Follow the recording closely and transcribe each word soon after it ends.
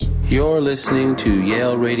You're listening to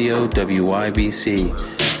Yale Radio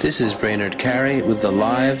WYBC. This is Brainerd Carey with the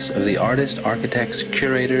lives of the artists, architects,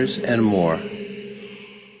 curators, and more.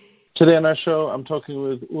 Today on our show, I'm talking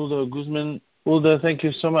with Hulda Guzman. Hulda, thank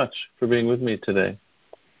you so much for being with me today.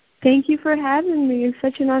 Thank you for having me. It's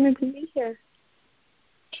such an honor to be here.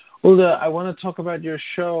 Hulda, I want to talk about your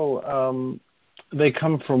show. They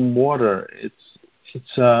Come From Water.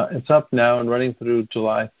 It's up now and running through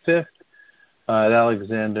July 5th. At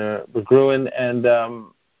Alexander Bergruin, and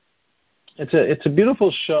it's a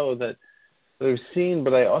beautiful show that we've seen.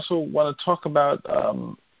 But I also want to talk about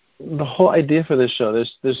the whole idea for this show.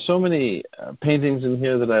 There's so many paintings in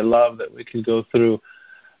here that I love that we could go through.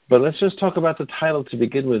 But let's just talk about the title to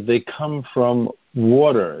begin with. They Come From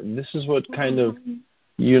Water. This is what kind of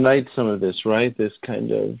unites some of this, right? This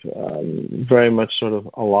kind of very much sort of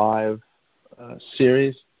alive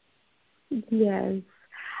series. Yes.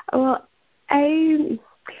 Well, I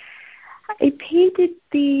painted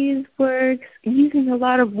these works using a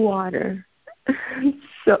lot of water.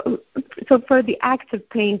 So for the act of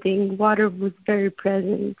painting, water was very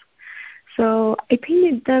present. So I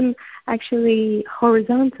painted them actually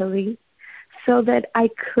horizontally so that I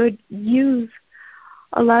could use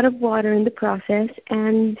a lot of water in the process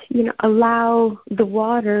and, allow the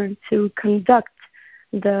water to conduct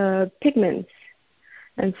the pigments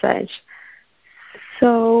and such.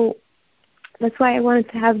 So that's why I wanted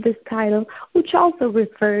to have this title, which also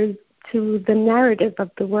refers to the narrative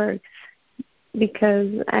of the works,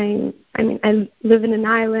 because I live in an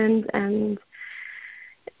island and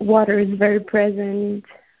water is very present,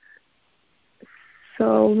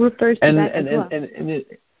 so refers to that as well.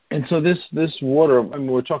 And so this water,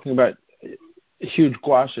 we're talking about huge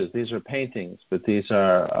gouaches. These are paintings, but these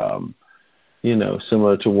are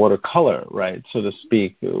similar to watercolor, right, so to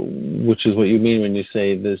speak, which is what you mean when you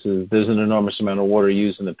say there's an enormous amount of water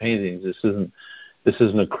used in the paintings. This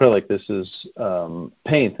isn't acrylic. This is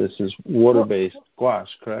paint. This is water-based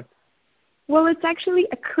gouache, correct? Well, it's actually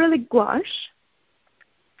acrylic gouache.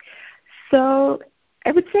 So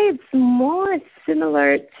I would say it's more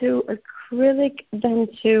similar to acrylic than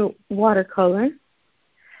to watercolor.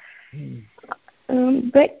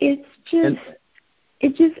 But it's just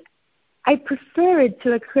I prefer it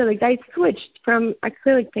to acrylic. I switched from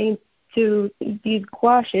acrylic paint to these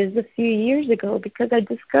gouaches a few years ago because I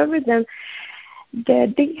discovered that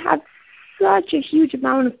they have such a huge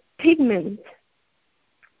amount of pigment.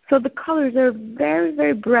 So the colors are very,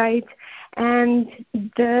 very bright, and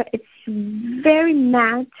it's very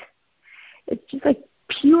matte. It's just like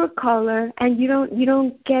pure color, and you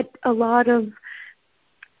don't get a lot of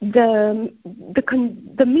the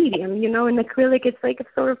medium, in acrylic it's like a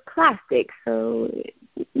sort of plastic, so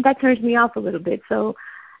that turns me off a little bit. So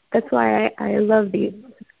that's why I love these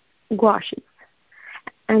gouaches,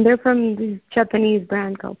 and they're from this Japanese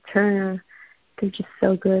brand called Turner. They're just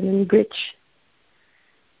so good and rich.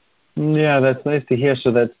 Yeah, that's nice to hear.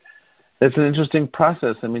 So that's an interesting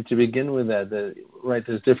process. To begin with right,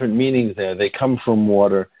 there's different meanings there. They come from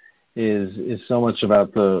water is so much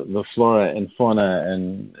about the flora and fauna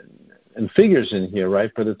and figures in here, right?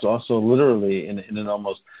 But it's also literally in an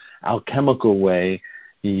almost alchemical way,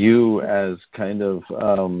 you as kind of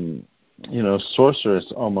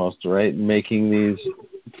sorceress almost, right? Making these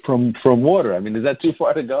from water. Is that too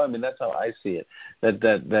far to go? That's how I see it.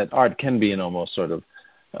 That art can be an almost sort of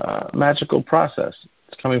magical process.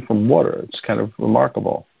 It's coming from water. It's kind of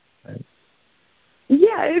remarkable. Right?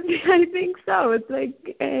 Yeah, I think so. It's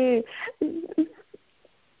like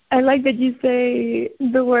I like that you say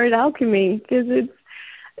the word alchemy, because it's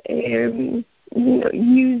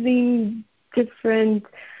using different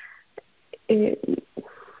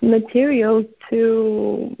materials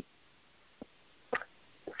to.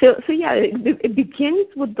 So yeah, it begins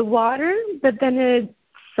with the water, but then it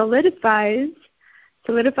solidifies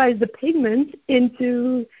the pigment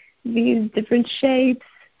into these different shapes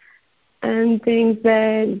and things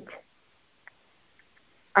that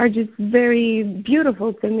are just very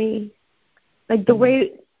beautiful to me. Like the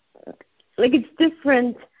way, like it's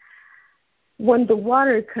different when the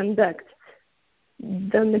water conducts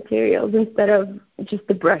the materials instead of just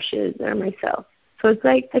the brushes or myself. So it's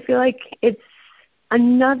like, I feel like it's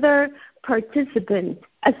another participant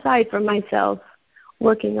aside from myself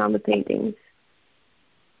working on the paintings.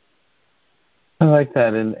 I like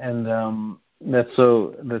that, and that's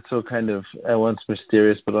so kind of at once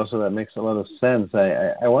mysterious, but also that makes a lot of sense.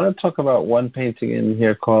 I want to talk about one painting in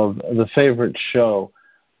here called The Favorite Show,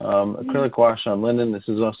 acrylic gouache on linen. This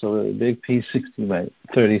is also a big piece, 60 by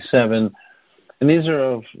 37, and these are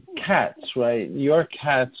of cats, right? Your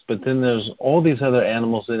cats, but then there's all these other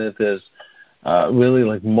animals in it. There's really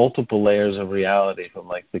like multiple layers of reality, from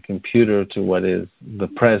like the computer to what is the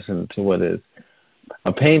present to what is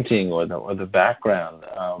a painting or the background.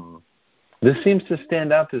 This seems to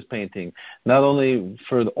stand out, this painting, not only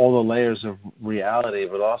for all the layers of reality,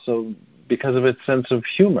 but also because of its sense of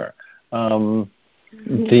humor. Do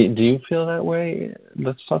you feel that way?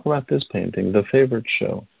 Let's talk about this painting, The Favorite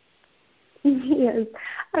Show. Yes,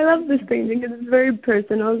 I love this painting. It's very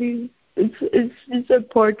personal. It's a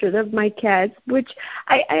portrait of my cats, which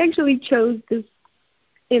I actually chose this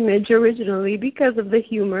image originally because of the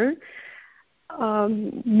humor.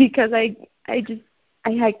 Because I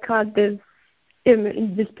had caught this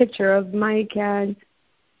picture of my cat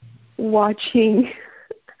watching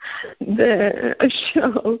a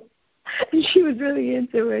show, and she was really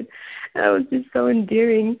into it. That was just so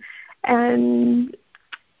endearing. And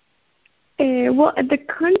well, at the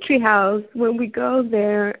country house, when we go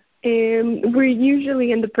there, we're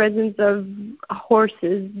usually in the presence of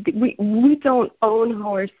horses. We don't own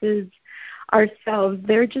horses ourselves.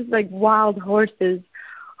 They're just like wild horses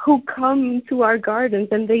who come to our gardens,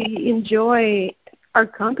 and they enjoy our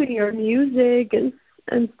company, our music and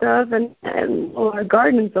stuff, and our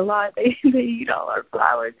gardens a lot. They eat all our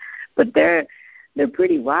flowers, but they're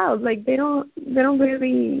pretty wild. Like they don't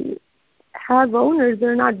really have owners.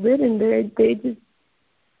 They're not ridden. They just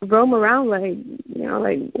roam around like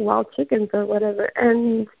wild chickens or whatever.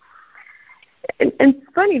 And it's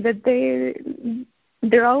funny that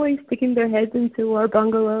they're always sticking their heads into our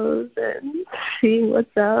bungalows and seeing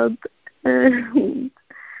what's up. And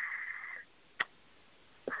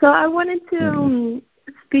so I wanted to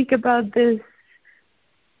speak about this,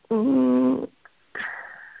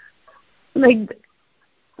 like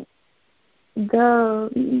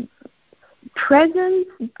the presence,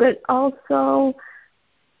 but also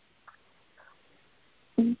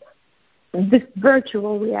this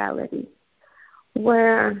virtual reality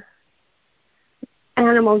where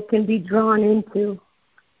animals can be drawn into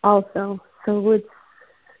also. So it's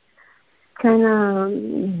kind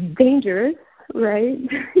of dangerous, right?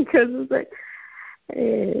 Because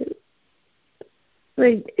it's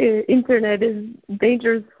like internet is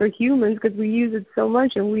dangerous for humans because we use it so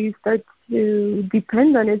much and we start to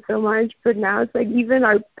depend on it so much. But now it's like even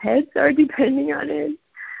our pets are depending on it.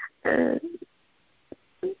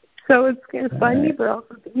 So it's kind of funny, but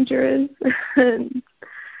also dangerous.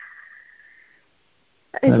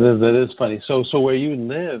 That is funny. So where you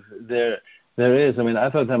live, there is. I mean, I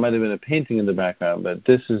thought that might have been a painting in the background, but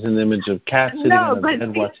this is an image of cats sitting on a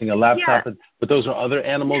bed watching a laptop. Yeah. But those are other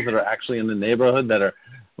animals that are actually in the neighborhood that are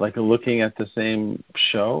like looking at the same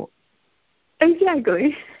show.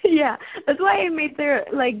 Exactly. Yeah, that's why I made their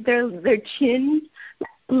chin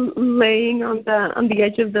laying on the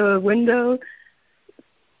edge of the window,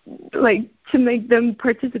 like to make them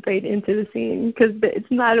participate into the scene, because it's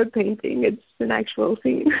not a painting, it's an actual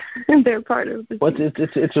scene. And they're part of the scene.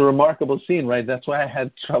 It's a remarkable scene, right? That's why I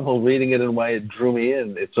had trouble reading it and why it drew me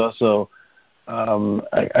in. It's also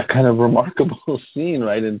a kind of remarkable scene,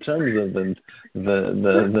 right, in terms of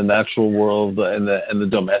the natural world and the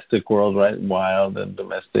domestic world, right? Wild and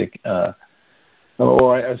domestic,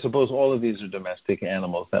 or I suppose all of these are domestic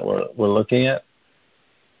animals that we're looking at.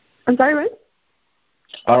 I'm sorry, what?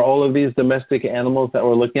 Are all of these domestic animals that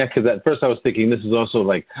we're looking at? Because at first I was thinking this is also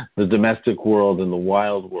like the domestic world and the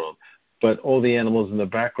wild world, but all the animals in the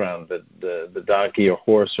background, the donkey or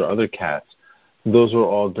horse or other cats, those are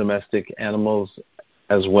all domestic animals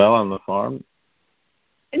as well on the farm?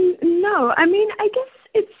 No, I mean, I guess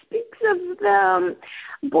it speaks of the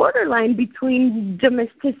borderline between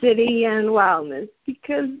domesticity and wildness,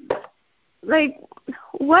 because, like,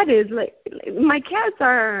 my cats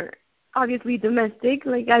are obviously domestic,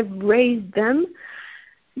 like I've raised them,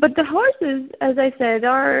 but the horses, as I said,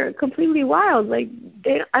 are completely wild. Like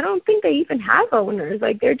I don't think they even have owners.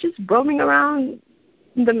 Like they're just roaming around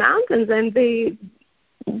the mountains, and they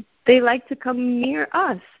like to come near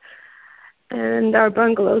us and our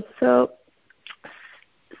bungalows. So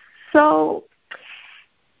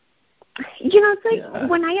it's like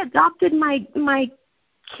when I adopted my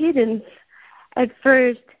kittens at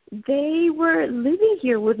first, they were living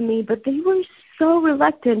here with me, but they were so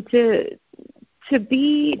reluctant to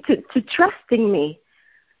trusting me.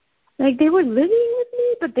 Like they were living with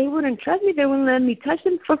me, but they wouldn't trust me. They wouldn't let me touch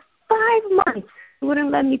them for 5 months. They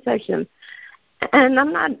wouldn't let me touch them. And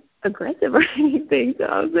I'm not aggressive or anything, so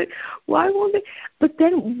I was like, why won't they? But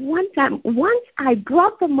then once I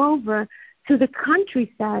brought them over to the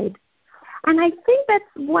countryside, and I think that's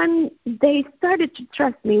when they started to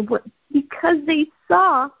trust me, because they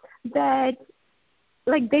saw that,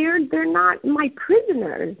 like, they're not my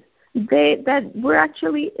prisoners. that we're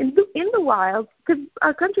actually in the wild, because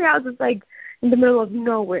our country house is like in the middle of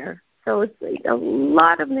nowhere. So it's like a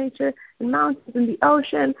lot of nature and mountains and the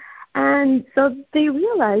ocean. And so they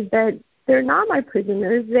realize that they're not my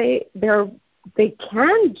prisoners. They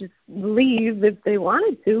can just leave if they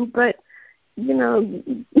wanted to, but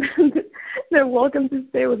they're welcome to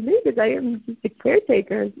stay with me because I am just a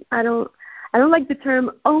caretaker. I don't like the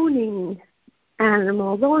term owning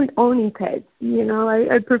animals, owning pets.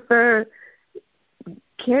 I prefer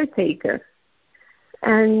caretaker.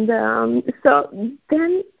 And so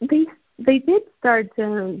then they did start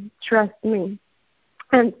to trust me,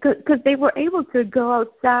 and because they were able to go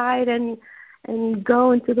outside and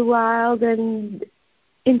go into the wild and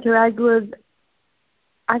interact with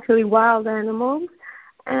actually wild animals,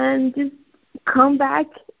 and just come back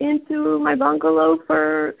into my bungalow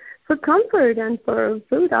for comfort and for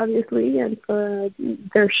food, obviously, and for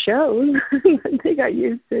their shows that they got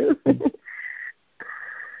used to.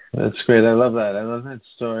 That's great. I love that. I love that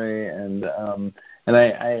story, and I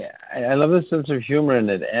love the sense of humor in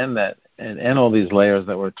it, and all these layers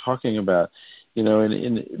that we're talking about.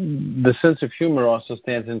 And the sense of humor also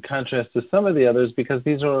stands in contrast to some of the others, because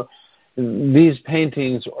these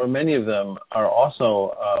paintings, or many of them, are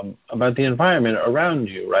also about the environment around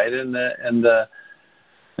you, right? And the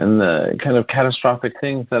kind of catastrophic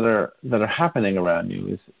things that are happening around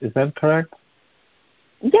you. Is that correct?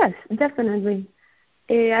 Yes, definitely.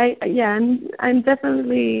 I'm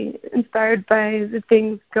definitely inspired by the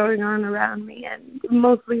things going on around me, and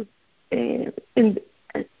mostly in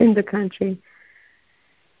the country,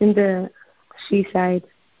 in the seaside.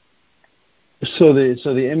 So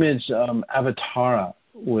the image Avatara,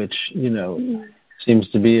 which seems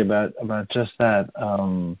to be about just that.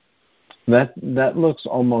 That looks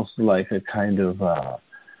almost like a kind of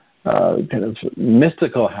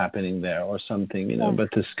mystical happening there, or something, Yeah.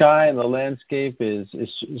 But the sky and the landscape is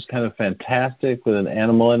kind of fantastic, with an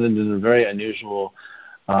animal in it. There's a very unusual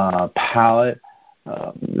palette.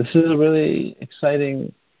 This is a really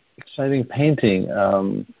exciting painting.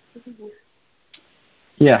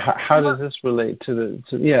 How does this relate to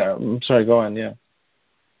I'm sorry, go on, yeah.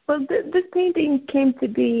 Well, this painting came to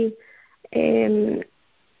be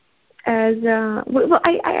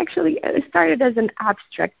I actually started as an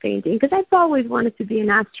abstract painting, because I've always wanted to be an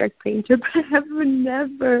abstract painter, but I have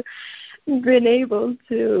never been able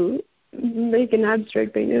to make an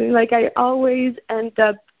abstract painting. Like, I always end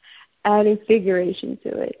up adding figuration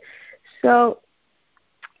to it. So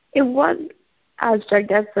it was abstract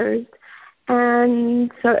at first,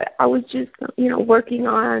 and so I was just working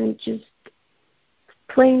on just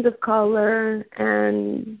planes of color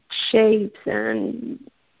and shapes and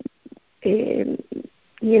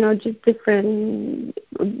just different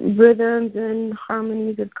rhythms and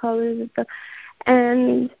harmonies of colors and stuff.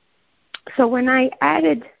 And so when I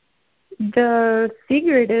added the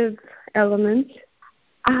figurative elements,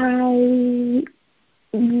 I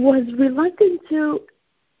was reluctant to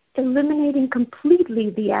eliminating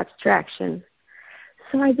completely the abstraction.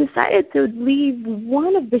 So I decided to leave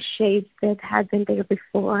one of the shapes that had been there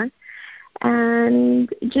before, and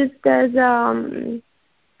just as an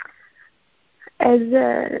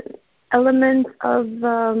element of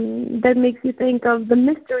that makes you think of the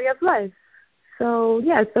mystery of life. So do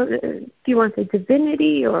you want to say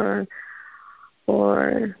divinity or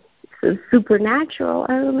supernatural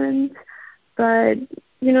elements? But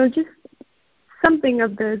just something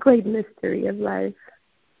of the great mystery of life.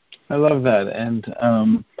 I love that, and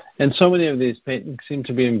so many of these paintings seem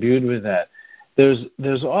to be imbued with that. There's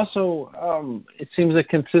also it seems a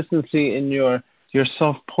consistency in your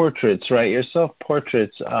self-portraits, right? Your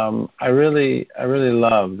self-portraits, I really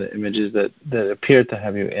love the images that appear to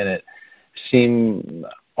have you in it. Seem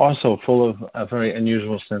also full of a very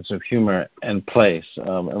unusual sense of humor and place.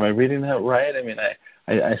 Am I reading that right? I mean,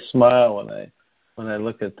 I smile when I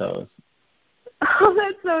look at those. Oh,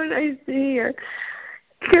 that's so nice to hear.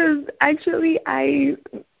 Because actually I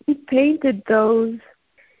painted those,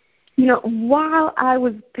 while I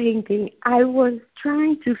was painting, I was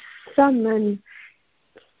trying to summon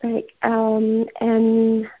like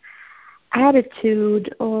an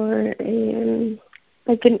attitude or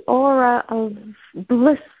like an aura of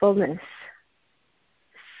blissfulness,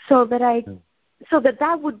 so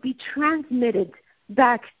that would be transmitted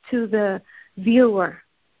back to the viewer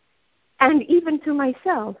and even to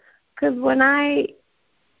myself. Because when I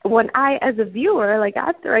as a viewer, like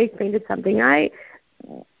after I painted something, I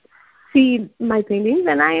see my paintings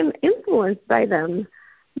and I am influenced by them,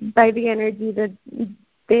 by the energy that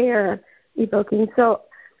they're evoking. So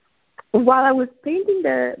while I was painting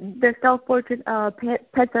the self-portrait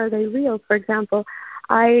Pets Are They Real, for example,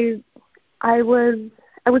 I was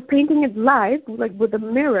painting it live, like with a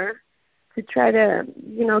mirror, to try to,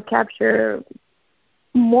 capture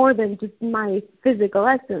more than just my physical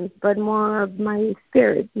essence, but more of my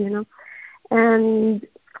spirit, And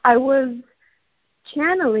I was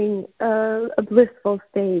channeling a blissful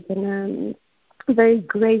state and very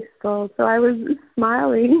graceful. So I was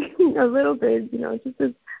smiling a little bit, just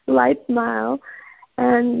this light smile,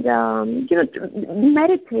 and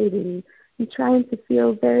meditating and trying to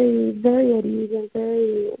feel very, very at ease and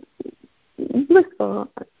very blissful,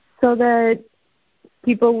 so that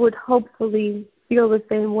people would hopefully feel the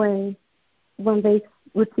same way when they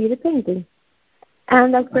would see the painting.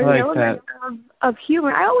 And that's the element of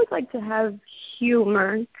humor. I always like to have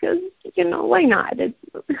humor because, why not?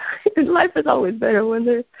 Life is always better when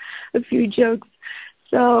there's a few jokes.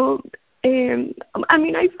 So,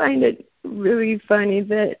 I find it really funny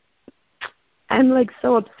that I'm like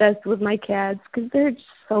so obsessed with my cats because they're just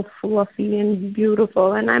so fluffy and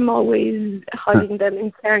beautiful, and I'm always hugging them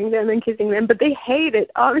and carrying them and kissing them, but they hate it,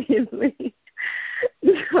 obviously.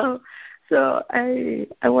 So I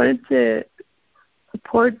wanted to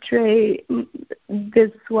portray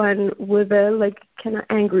this one with a kind of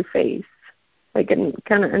angry face, and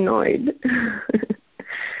kind of annoyed.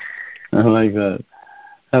 I like that.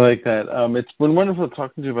 It's been wonderful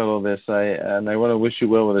talking to you about all this. I want to wish you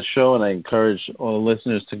well with the show, and I encourage all the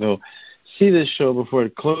listeners to go see this show before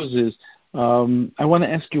it closes. I want to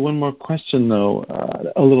ask you one more question, though,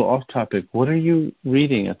 a little off topic. What are you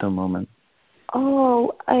reading at the moment?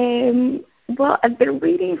 Oh, well, I've been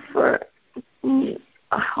reading for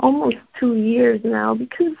almost 2 years now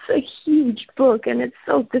because it's a huge book and it's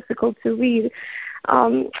so difficult to read.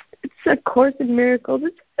 It's A Course in Miracles.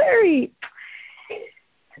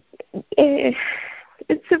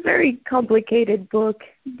 It's a very complicated book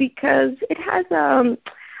because it has a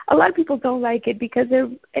lot of people don't like it because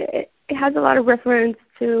it has a lot of reference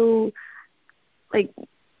to,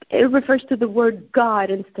 it refers to the word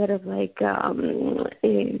God instead of a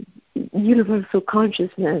universal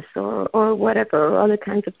consciousness or whatever, or other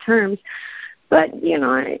kinds of terms. But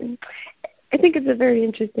I think it's a very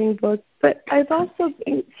interesting book. But I've also,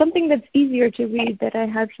 something that's easier to read that I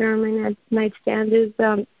have here on my nightstand is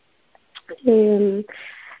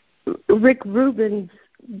Rick Rubin's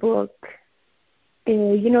book.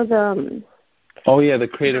 The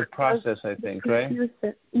Creative Process, I think, right?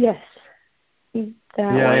 Yes.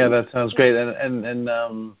 That sounds great.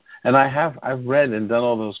 And I've read and done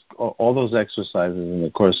all those exercises in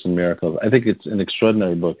the Course in Miracles. I think it's an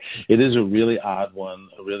extraordinary book. It is a really odd one,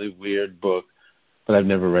 a really weird book, but I've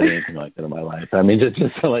never read anything like it in my life.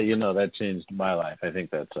 Just to let you know, that changed my life. I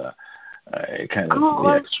think that's a kind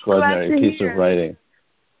of extraordinary piece of writing.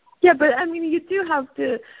 Yeah, but you do have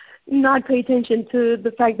to not pay attention to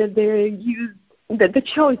the fact that they use the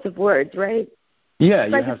choice of words, right? Yeah,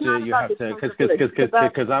 you have to,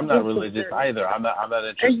 because I'm not religious either. I'm not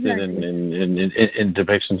interested in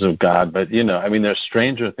depictions of God, but there's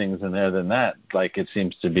stranger things in there than that. Like it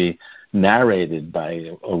seems to be narrated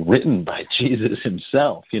by or written by Jesus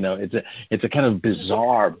himself. It's a kind of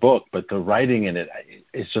bizarre book, but the writing in it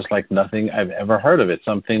is just like nothing I've ever heard of. It's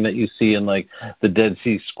something that you see in the Dead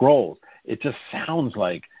Sea Scrolls. It just sounds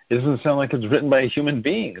like. It doesn't sound like it's written by a human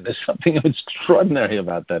being. There's something extraordinary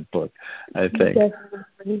about that book, I think.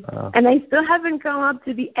 Definitely. And I still haven't come up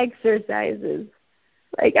to the exercises.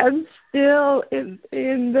 I'm still in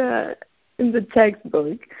the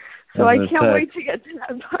textbook. So I can't wait to get to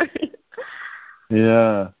that part.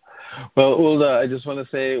 Yeah. Well, Hulda, I just want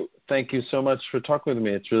to say thank you so much for talking with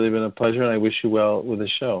me. It's really been a pleasure, and I wish you well with the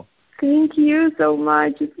show. Thank you so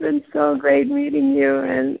much. It's been so great meeting you,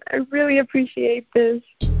 and I really appreciate this.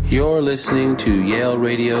 You're listening to Yale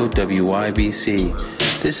Radio WYBC.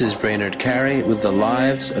 This is Brainerd Carey with the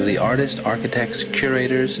lives of the artists, architects,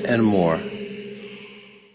 curators, and more.